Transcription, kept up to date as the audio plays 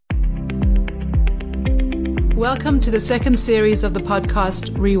Welcome to the second series of the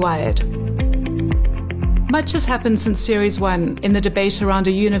podcast, Rewired. Much has happened since Series 1 in the debate around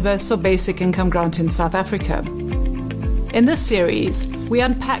a universal basic income grant in South Africa. In this series, we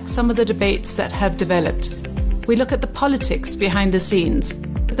unpack some of the debates that have developed. We look at the politics behind the scenes,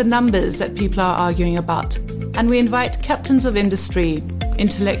 the numbers that people are arguing about, and we invite captains of industry,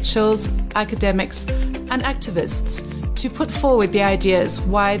 intellectuals, academics, and activists to put forward the ideas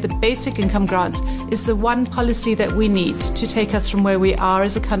why the basic income grant is the one policy that we need to take us from where we are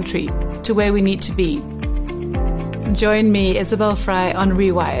as a country to where we need to be. Join me, Isabel Fry, on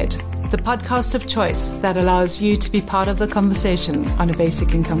Rewired, the podcast of choice that allows you to be part of the conversation on a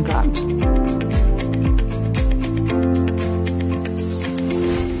basic income grant.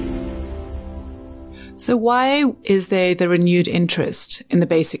 So why is there the renewed interest in the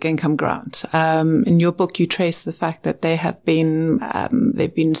basic income grant? In your book, you trace the fact that they've been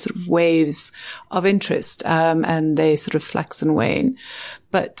sort of waves of interest, and they sort of flax and wane.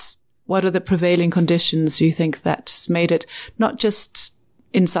 But what are the prevailing conditions you think that's made it not just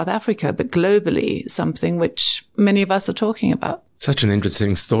in South Africa, but globally, something which many of us are talking about? Such an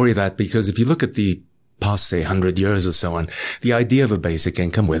interesting story, that, because if you look at the past, say, 100 years or so on, the idea of a basic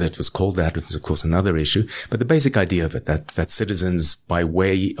income, whether it was called that, was of course another issue, but the basic idea of it, that citizens, by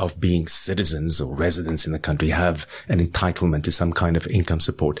way of being citizens or residents in the country, have an entitlement to some kind of income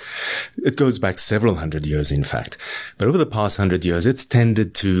support. It goes back several hundred years, in fact. But over the past 100 years, it's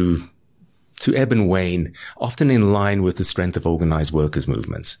tended to ebb and wane, often in line with the strength of organized workers'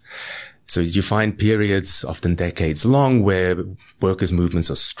 movements. So you find periods, often decades long, where workers'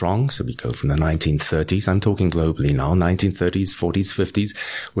 movements are strong. So we go from the 1930s, I'm talking globally now, 1930s, 40s, 50s,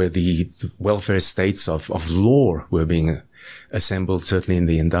 where the welfare states of law were being assembled, certainly in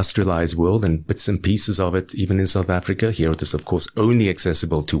the industrialized world, and bits and pieces of it, even in South Africa. Here it is, of course, only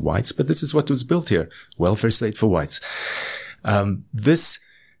accessible to whites, but this is what was built here, welfare state for whites. This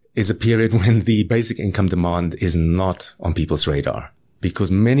is a period when the basic income demand is not on people's radar,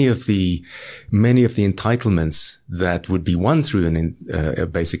 because many of the entitlements that would be won through a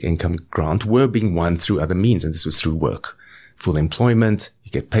basic income grant were being won through other means, and this was through work. Full employment,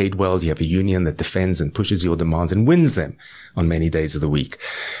 you get paid well, you have a union that defends and pushes your demands and wins them on many days of the week.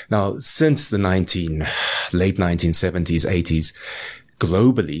 Now, since the late 1970s, 80s,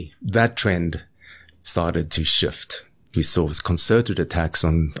 globally, that trend started to shift. We saw concerted attacks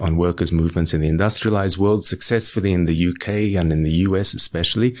on workers' movements in the industrialized world, successfully in the UK and in the US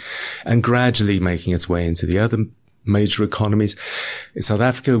especially, and gradually making its way into the other major economies. In South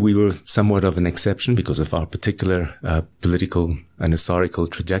Africa, we were somewhat of an exception because of our particular political and historical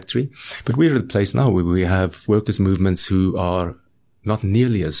trajectory. But we're at a place now where we have workers' movements who are not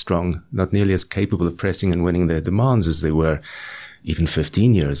nearly as strong, not nearly as capable of pressing and winning their demands as they were even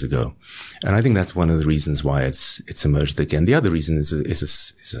 15 years ago. And I think that's one of the reasons why it's emerged again. The other reason is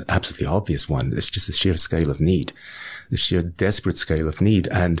an absolutely obvious one. It's just the sheer scale of need, the sheer desperate scale of need.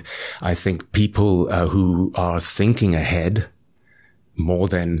 And I think people who are thinking ahead more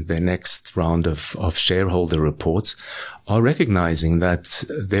than their next round of shareholder reports are recognizing that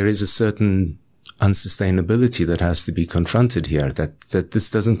there is a certain unsustainability that has to be confronted here, that this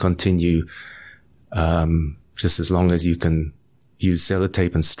doesn't continue just as long as you can use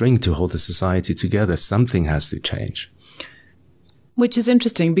sellotape and string to hold the society together. Something has to change. Which is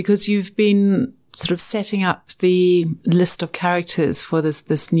interesting, because you've been sort of setting up the list of characters for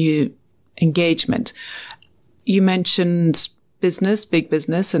this new engagement. You mentioned business, big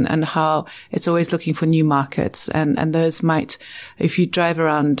business, and how it's always looking for new markets. And those might, if you drive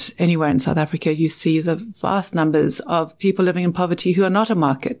around anywhere in South Africa, you see the vast numbers of people living in poverty who are not a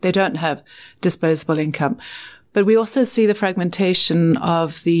market. They don't have disposable income. But we also see the fragmentation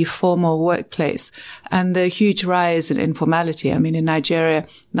of the formal workplace and the huge rise in informality. I mean, in Nigeria,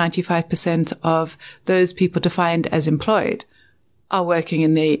 95% of those people defined as employed are working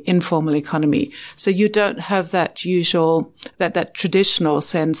in the informal economy. So you don't have that usual, that traditional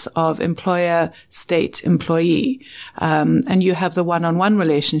sense of employer, state, employee. And you have the one-on-one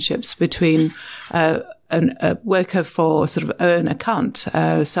relationships between a worker for sort of own account,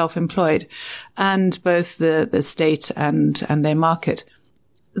 self-employed, and both the state and their market.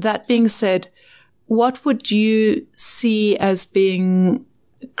 That being said, what would you see as being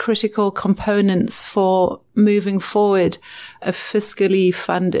critical components for moving forward a fiscally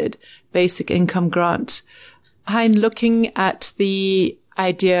funded basic income grant? Hein, looking at the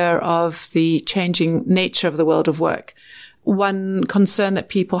idea of the changing nature of the world of work, one concern that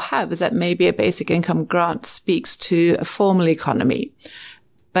people have is that maybe a basic income grant speaks to a formal economy.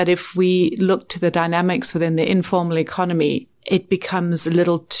 But if we look to the dynamics within the informal economy, it becomes a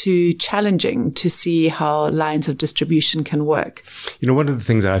little too challenging to see how lines of distribution can work. One of the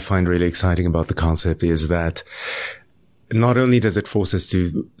things that I find really exciting about the concept is that not only does it force us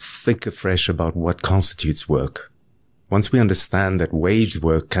to think afresh about what constitutes work. Once we understand that waged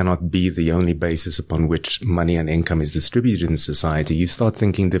work cannot be the only basis upon which money and income is distributed in society, you start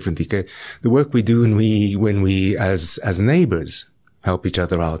thinking differently. Okay, the work we do when we as neighbors help each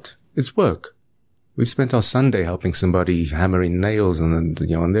other out, it's work. We've spent our Sunday helping somebody hammer in nails on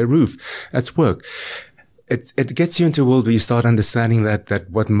their roof. That's work. It gets you into a world where you start understanding that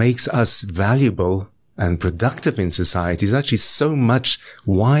what makes us valuable and productive in society is actually so much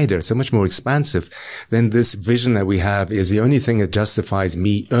wider, so much more expansive than this vision that we have is the only thing that justifies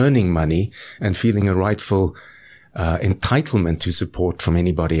me earning money and feeling a rightful entitlement to support from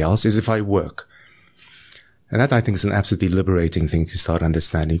anybody else is if I work. And that, I think, is an absolutely liberating thing to start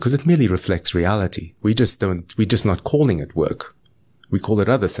understanding because it merely reflects reality. We're just not calling it work. We call it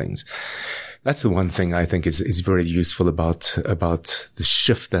other things. That's the one thing I think is very useful about the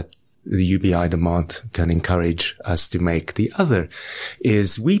shift that the UBI demand can encourage us to make. The other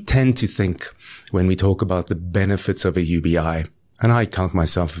is we tend to think when we talk about the benefits of a UBI, and I count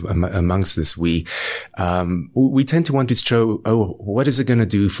myself amongst this, we tend to want to show, what is it going to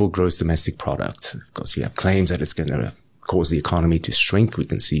do for gross domestic product? Of course, you have claims that it's going to cause the economy to shrink. We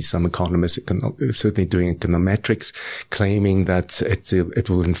can see some economists certainly doing econometrics claiming that it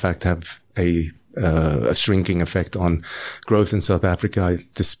will in fact have a shrinking effect on growth in South Africa. I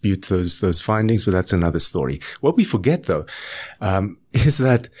dispute those findings, but that's another story. What we forget, though, is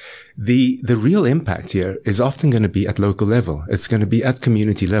that the real impact here is often going to be at local level. It's going to be at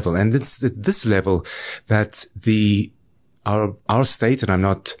community level, and it's at this level that our state, and I'm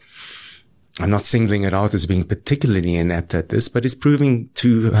not singling it out as being particularly inept at this, but is proving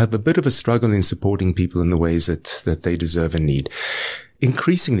to have a bit of a struggle in supporting people in the ways that they deserve and need.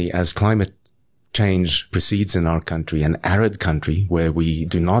 Increasingly, as climate change proceeds in our country, an arid country where we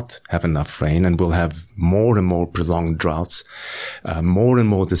do not have enough rain and will have more and more prolonged droughts, more and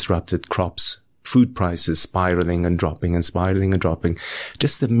more disrupted crops, food prices spiraling and dropping and spiraling and dropping.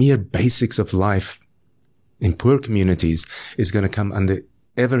 Just the mere basics of life in poor communities is going to come under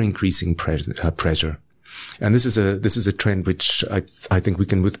ever increasing pressure. And this is a trend which I think we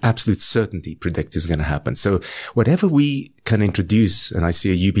can with absolute certainty predict is going to happen. So whatever we can introduce, and I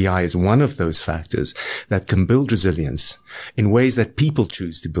see a UBI as one of those factors that can build resilience in ways that people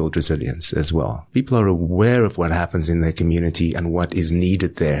choose to build resilience as well. People are aware of what happens in their community and what is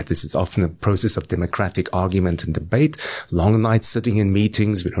needed there. This is often a process of democratic argument and debate, long nights sitting in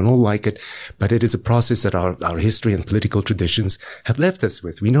meetings. We don't all like it, but it is a process that our history and political traditions have left us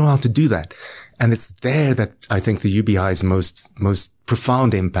with. We know how to do that. And it's there that I think the UBI's most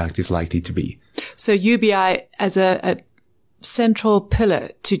profound impact is likely to be. So UBI as a central pillar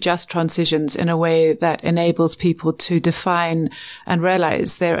to just transitions in a way that enables people to define and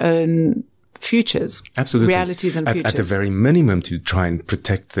realize their own futures. Absolutely. Realities and futures. At the very minimum, to try and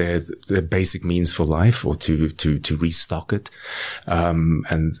protect their basic means for life or to restock it. And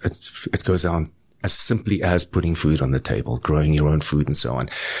it goes on as simply as putting food on the table, growing your own food and so on.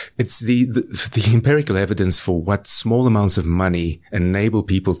 It's the empirical evidence for what small amounts of money enable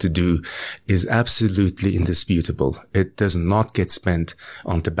people to do is absolutely indisputable. It does not get spent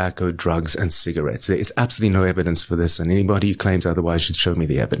on tobacco, drugs, and cigarettes. There is absolutely no evidence for this, and anybody who claims otherwise should show me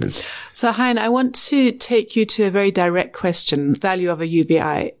the evidence. So, Hein, I want to take you to a very direct question, value of a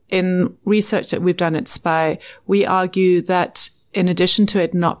UBI. In research that we've done at SPI, we argue that in addition to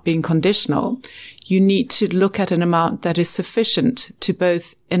it not being conditional, you need to look at an amount that is sufficient to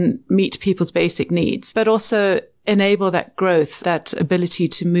both meet people's basic needs, but also enable that growth, that ability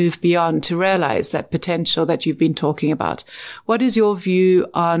to move beyond, to realize that potential that you've been talking about. What is your view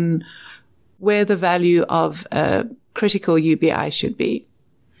on where the value of a critical UBI should be?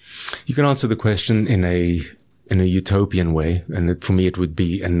 You can answer the question in a utopian way. And for me, it would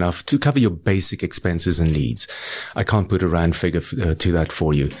be enough to cover your basic expenses and needs. I can't put a rand figure to that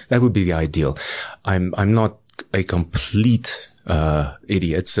for you. That would be the ideal. I'm not a complete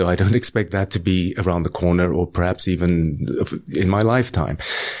idiot, so I don't expect that to be around the corner or perhaps even in my lifetime.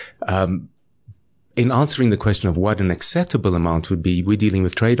 In answering the question of what an acceptable amount would be, we're dealing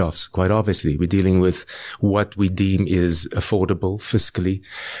with trade-offs, quite obviously. We're dealing with what we deem is affordable fiscally,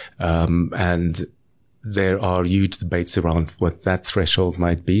 and there are huge debates around what that threshold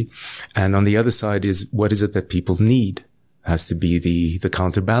might be. And on the other side is, what is it that people need? Has to be the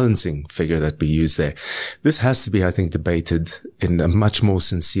counterbalancing figure that we use there. This has to be, I think, debated in a much more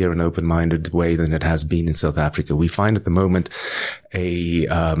sincere and open-minded way than it has been in South Africa. We find at the moment a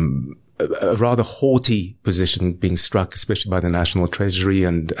a rather haughty position being struck, especially by the National Treasury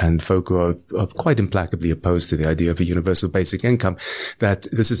and folk who are quite implacably opposed to the idea of a universal basic income, that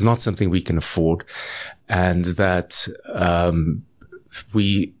this is not something we can afford, and that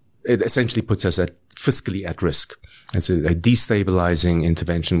it essentially puts us fiscally at risk. It's a destabilizing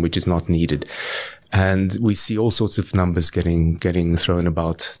intervention which is not needed. And we see all sorts of numbers getting thrown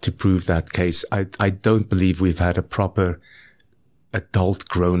about to prove that case. I don't believe we've had a proper adult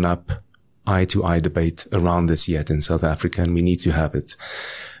grown-up eye-to-eye debate around this yet in South Africa, and we need to have it.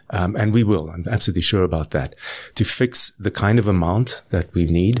 And we will. I'm absolutely sure about that. To fix the kind of amount that we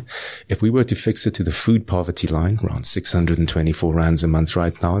need, if we were to fix it to the food poverty line, around 624 rands a month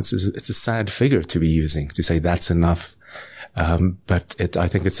right now, it's a sad figure to be using, to say that's enough. But I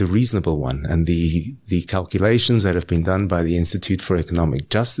think it's a reasonable one. And the calculations that have been done by the Institute for Economic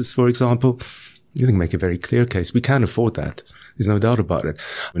Justice, for example, you can make a very clear case. We can't afford that. There's no doubt about it.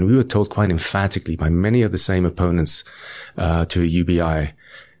 When we were told quite emphatically by many of the same opponents to a UBI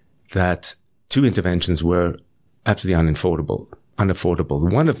that two interventions were absolutely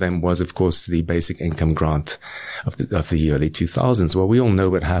unaffordable. One of them was, of course, the basic income grant of the early 2000s. Well, we all know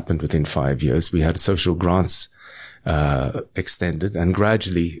what happened within 5 years. We had social grants extended and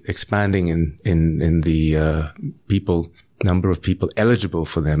gradually expanding in the number of people eligible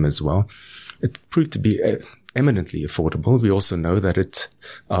for them as well. It proved to be eminently affordable. We also know that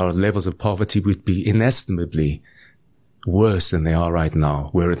our levels of poverty would be inestimably worse than they are right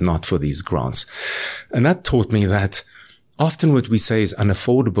now, were it not for these grants. And that taught me that often what we say is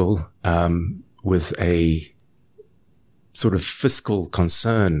unaffordable, with a sort of fiscal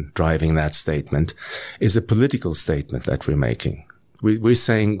concern driving that statement, is a political statement that we're making. We're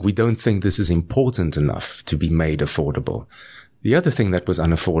saying we don't think this is important enough to be made affordable. The other thing that was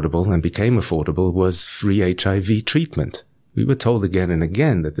unaffordable and became affordable was free HIV treatment. We were told again and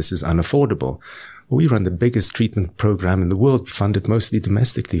again that this is unaffordable. Well, we run the biggest treatment program in the world. We fund it mostly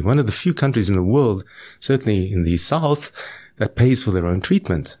domestically. One of the few countries in the world, certainly in the South, that pays for their own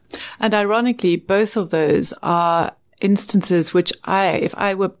treatment. And ironically, both of those are instances which if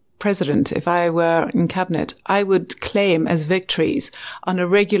I were president, if I were in cabinet, I would claim as victories on a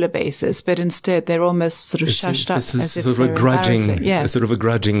regular basis, but instead they're almost sort of shushed up as if they're embarrassing. Yeah. Sort of a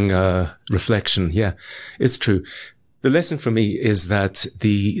grudging reflection. Yeah, it's true. The lesson for me is that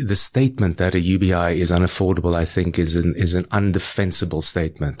the statement that a UBI is unaffordable, I think, is an undefensible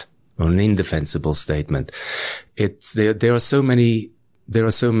statement, or an indefensible statement. There are so many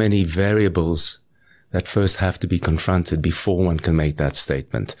variables that first have to be confronted before one can make that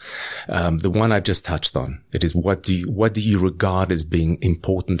statement. The one I've just touched on, it is what do you regard as being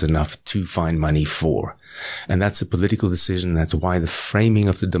important enough to find money for? And that's a political decision. That's why the framing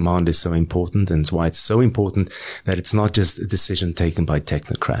of the demand is so important, and it's why it's so important that it's not just a decision taken by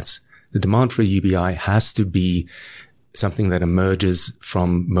technocrats. The demand for a UBI has to be something that emerges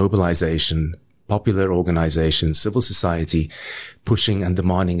from mobilization, popular organizations, civil society, pushing and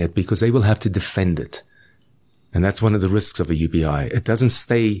demanding it, because they will have to defend it. And that's one of the risks of a UBI. It doesn't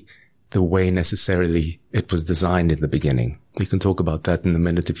stay the way necessarily it was designed in the beginning. We can talk about that in a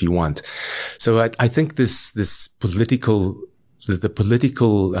minute if you want. So I think this political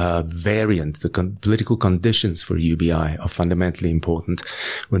variant, political conditions for UBI are fundamentally important.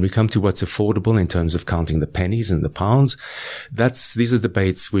 When we come to what's affordable in terms of counting the pennies and the pounds, these are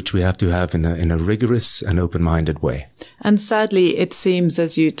debates which we have to have in a rigorous and open-minded way. And sadly, it seems,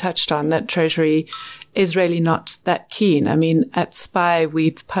 as you touched on, that Treasury is really not that keen. I mean, at SPY,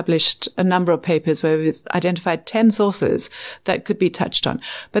 we've published a number of papers where we've identified 10 sources that could be touched on.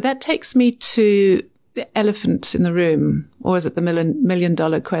 But that takes me to the elephant in the room, or is it the million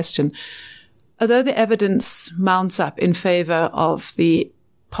dollar question? Although the evidence mounts up in favor of the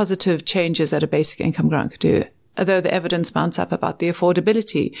positive changes that a basic income grant could do, although the evidence mounts up about the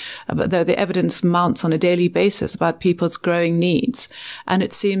affordability, although the evidence mounts on a daily basis about people's growing needs, and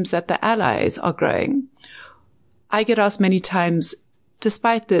it seems that the allies are growing, I get asked many times,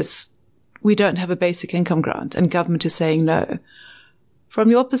 despite this, we don't have a basic income grant, and government is saying no.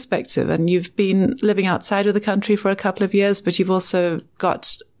 From your perspective, and you've been living outside of the country for a couple of years, but you've also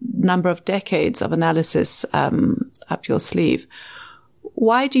got a number of decades of analysis up your sleeve.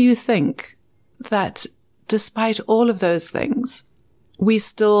 Why do you think that despite all of those things, we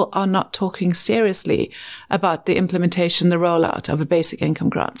still are not talking seriously about the implementation, the rollout of a basic income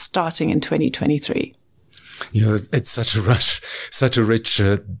grant starting in 2023? You know, it's such a rich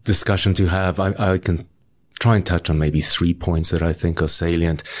discussion to have. I can try and touch on maybe 3 points that I think are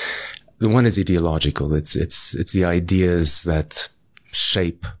salient. The one is ideological. It's the ideas that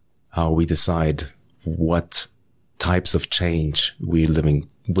shape how we decide what types of change we're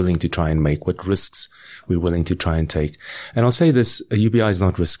willing to try and make, what risks we're willing to try and take. And I'll say this, a UBI is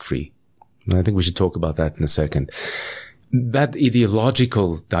not risk-free. And I think we should talk about that in a second. That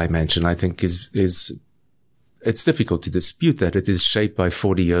ideological dimension, I think, it's difficult to dispute that it is shaped by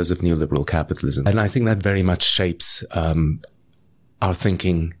 40 years of neoliberal capitalism. And I think that very much shapes our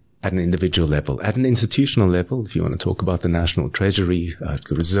thinking at an individual level. At an institutional level, if you want to talk about the National Treasury,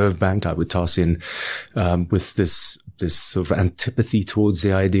 the Reserve Bank, I would toss in with this sort of antipathy towards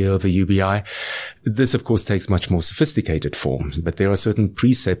the idea of a UBI. This, of course, takes much more sophisticated forms, but there are certain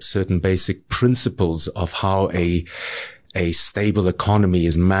precepts, certain basic principles of how a stable economy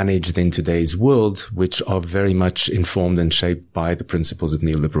is managed in today's world, which are very much informed and shaped by the principles of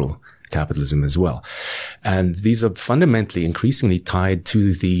neoliberal capitalism as well. And these are fundamentally increasingly tied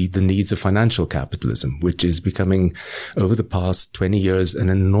to the needs of financial capitalism, which is becoming, over the past 20 years, an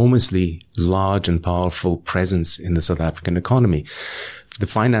enormously large and powerful presence in the South African economy. The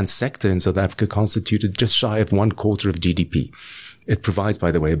finance sector in South Africa constituted just shy of 1/4 of GDP. It provides,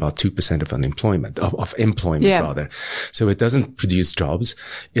 by the way, about 2% of employment. So it doesn't produce jobs.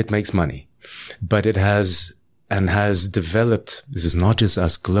 It makes money, but it has developed, this is not just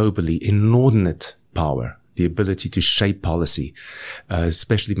us globally, inordinate power, the ability to shape policy,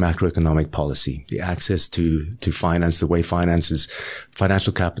 especially macroeconomic policy, the access to finance, the way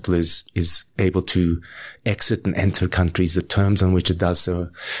financial capital is able to exit and enter countries, the terms on which it does so,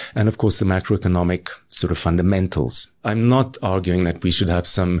 and of course the macroeconomic sort of fundamentals. I'm not arguing that we should have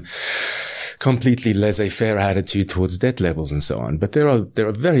some completely laissez-faire attitude towards debt levels and so on. But there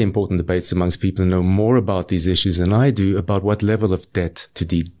are very important debates amongst people who know more about these issues than I do about what level of debt to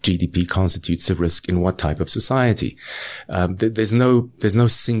GDP constitutes a risk in what type of society. There's no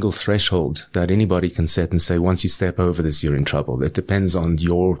single threshold that anybody can set and say, once you step over this, you're in trouble. It depends on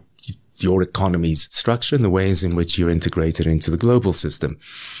your economy's structure and the ways in which you're integrated into the global system.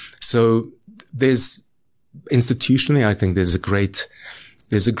 So institutionally, I think there's a great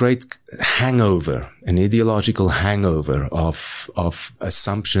hangover, an ideological hangover of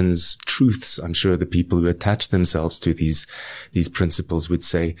assumptions, truths. I'm sure the people who attach themselves to these principles would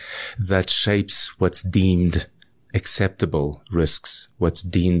say, that shapes what's deemed acceptable risks, what's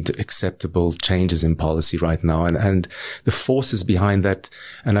deemed acceptable changes in policy right now. And the forces behind that.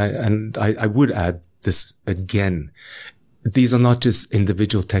 And I would add this again. These are not just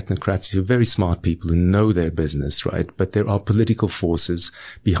individual technocrats who are very smart people who know their business, right? But there are political forces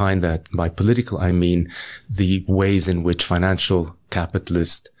behind that. By political, I mean the ways in which financial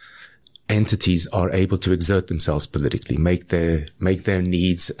capitalist entities are able to exert themselves politically, make their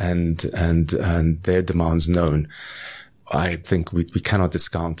needs and their demands known. I think we cannot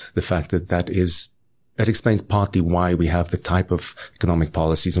discount the fact that explains partly why we have the type of economic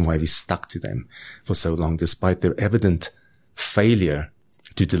policies and why we stuck to them for so long, despite their evident failure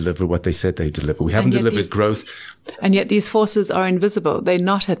to deliver what they said they'd deliver. We haven't delivered growth. And yet these forces are invisible. They're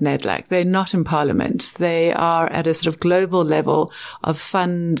not at NEDLAC. They're not in Parliament. They are at a sort of global level of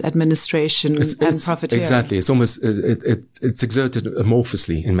fund administration and profiteering. Exactly. It's almost, it's exerted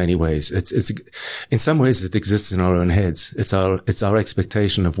amorphously in many ways. It's, in some ways it exists in our own heads. It's our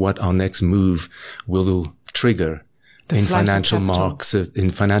expectation of what our next move will trigger in financial markets,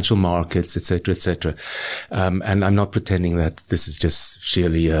 etc., etc. And I'm not pretending that this is just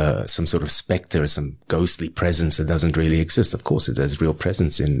sheerly some sort of specter, some ghostly presence that doesn't really exist. Of course, it has real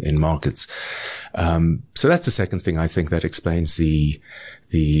presence in markets. So that's the second thing I think that explains the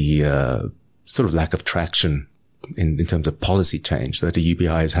sort of lack of traction in terms of policy change that the UBI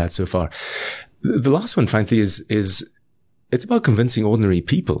has had so far. The last one, frankly, is it's about convincing ordinary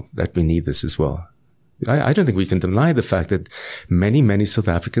people that we need this as well. I don't think we can deny the fact that many, many South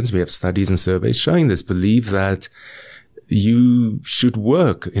Africans, we have studies and surveys showing this, believe that you should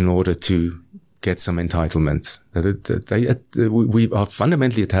work in order to get some entitlement. We are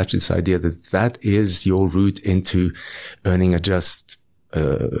fundamentally attached to this idea that is your route into earning a just,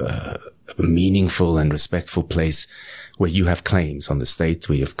 a meaningful and respectful place where you have claims on the state,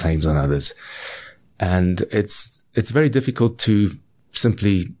 where you have claims on others. And it's very difficult to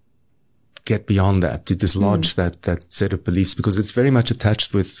simply get beyond that, to dislodge that set of beliefs, because it's very much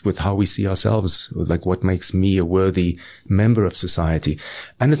attached with how we see ourselves, like what makes me a worthy member of society.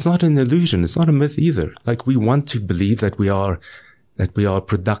 And it's not an illusion. It's not a myth either. Like, we want to believe that we are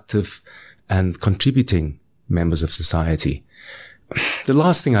productive and contributing members of society. The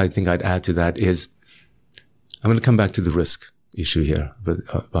last thing I think I'd add to that is, I'm going to come back to the risk issue here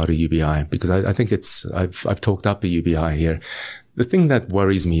about a UBI, because I think I've talked up a UBI here. The thing that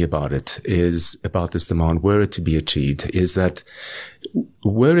worries me about it is, about this demand, were it to be achieved, is that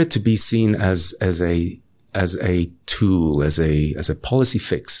were it to be seen as a as a tool, as a policy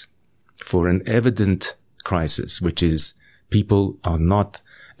fix for an evident crisis, which is people are not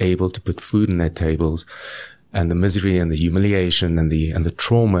able to put food on their tables, and the misery and the humiliation and the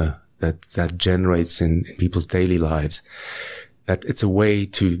trauma that generates in people's daily lives, that it's a way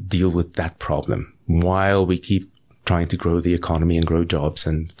to deal with that problem while we keep trying to grow the economy and grow jobs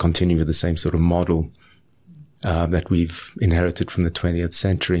and continue with the same sort of model that we've inherited from the 20th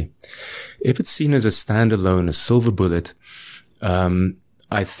century. If it's seen as a standalone, a silver bullet,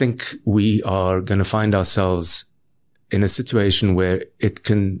 I think we are going to find ourselves in a situation where it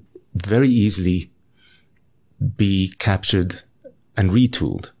can very easily be captured and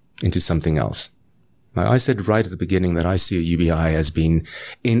retooled into something else. Now, I said right at the beginning that I see a UBI as being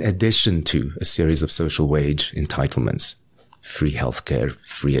in addition to a series of social wage entitlements, free healthcare,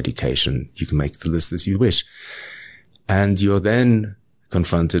 free education. You can make the list as you wish. And you're then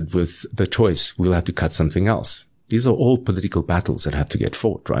confronted with the choice. We'll have to cut something else. These are all political battles that have to get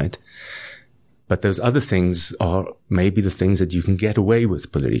fought, right? But those other things are maybe the things that you can get away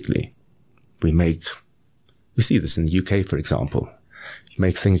with politically. We see this in the UK, for example. You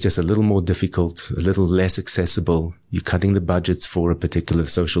make things just a little more difficult, a little less accessible. You're cutting the budgets for a particular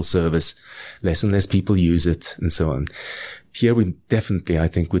social service. Less and less people use it, and so on. Here we definitely, I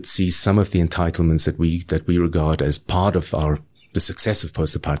think, would see some of the entitlements that we regard as part of the success of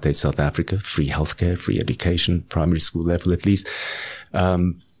post-apartheid South Africa, free healthcare, free education, primary school level at least,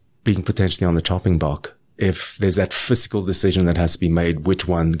 being potentially on the chopping block. If there's that fiscal decision that has to be made, which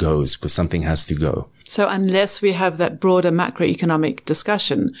one goes, because something has to go. So unless we have that broader macroeconomic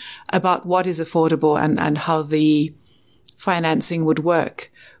discussion about what is affordable and how the financing would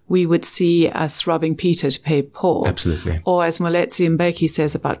work, we would see us robbing Peter to pay Paul. Absolutely. Or as Moletsi Mbeki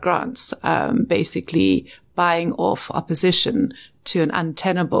says about grants, basically buying off opposition to an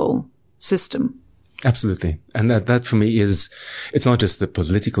untenable system. Absolutely. And that for me it's not just the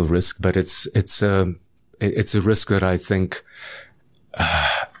political risk, but it's a risk that I think,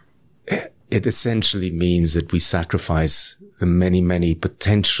 it essentially means that we sacrifice the many, many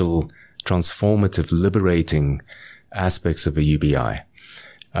potential transformative, liberating aspects of a UBI.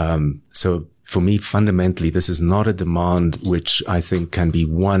 So for me, fundamentally, this is not a demand which I think can be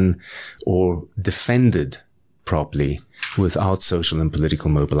won or defended properly without social and political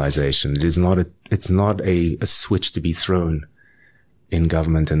mobilization. It's not a switch to be thrown in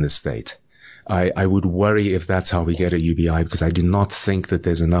government and the state. I would worry if that's how we get a UBI, because I do not think that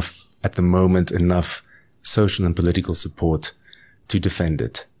there's enough social and political support to defend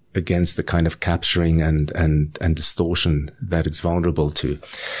it against the kind of capturing and distortion that it's vulnerable to.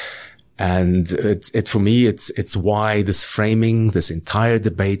 And for me, it's why this framing, this entire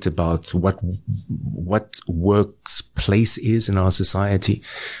debate about what work's place is in our society,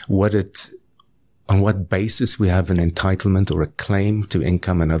 on what basis we have an entitlement or a claim to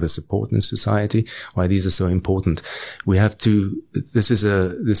income and other support in society, why these are so important. This is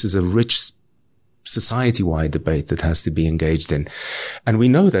a rich society-wide debate that has to be engaged in. And we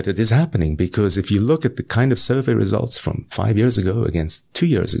know that it is happening, because if you look at the kind of survey results from 5 years ago against 2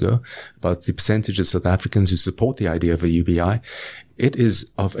 years ago about the percentage of South Africans who support the idea of a UBI, it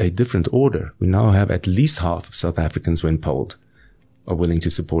is of a different order. We now have at least half of South Africans, when polled, are willing to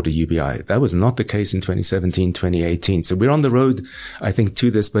support a UBI. That was not the case in 2017, 2018. So we're on the road, I think,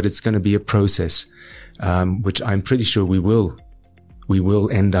 to this, but it's going to be a process, which I'm pretty sure we will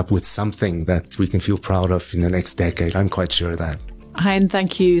end up with something that we can feel proud of in the next decade. I'm quite sure of that. Hein,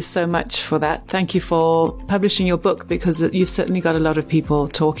 thank you so much for that. Thank you for publishing your book, because you've certainly got a lot of people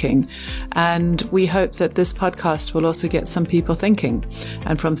talking. And we hope that this podcast will also get some people thinking,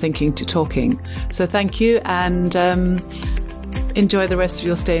 and from thinking to talking. So thank you, and enjoy the rest of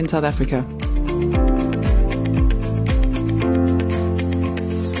your stay in South Africa.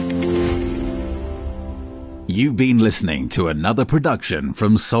 You've been listening to another production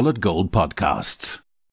from Solid Gold Podcasts.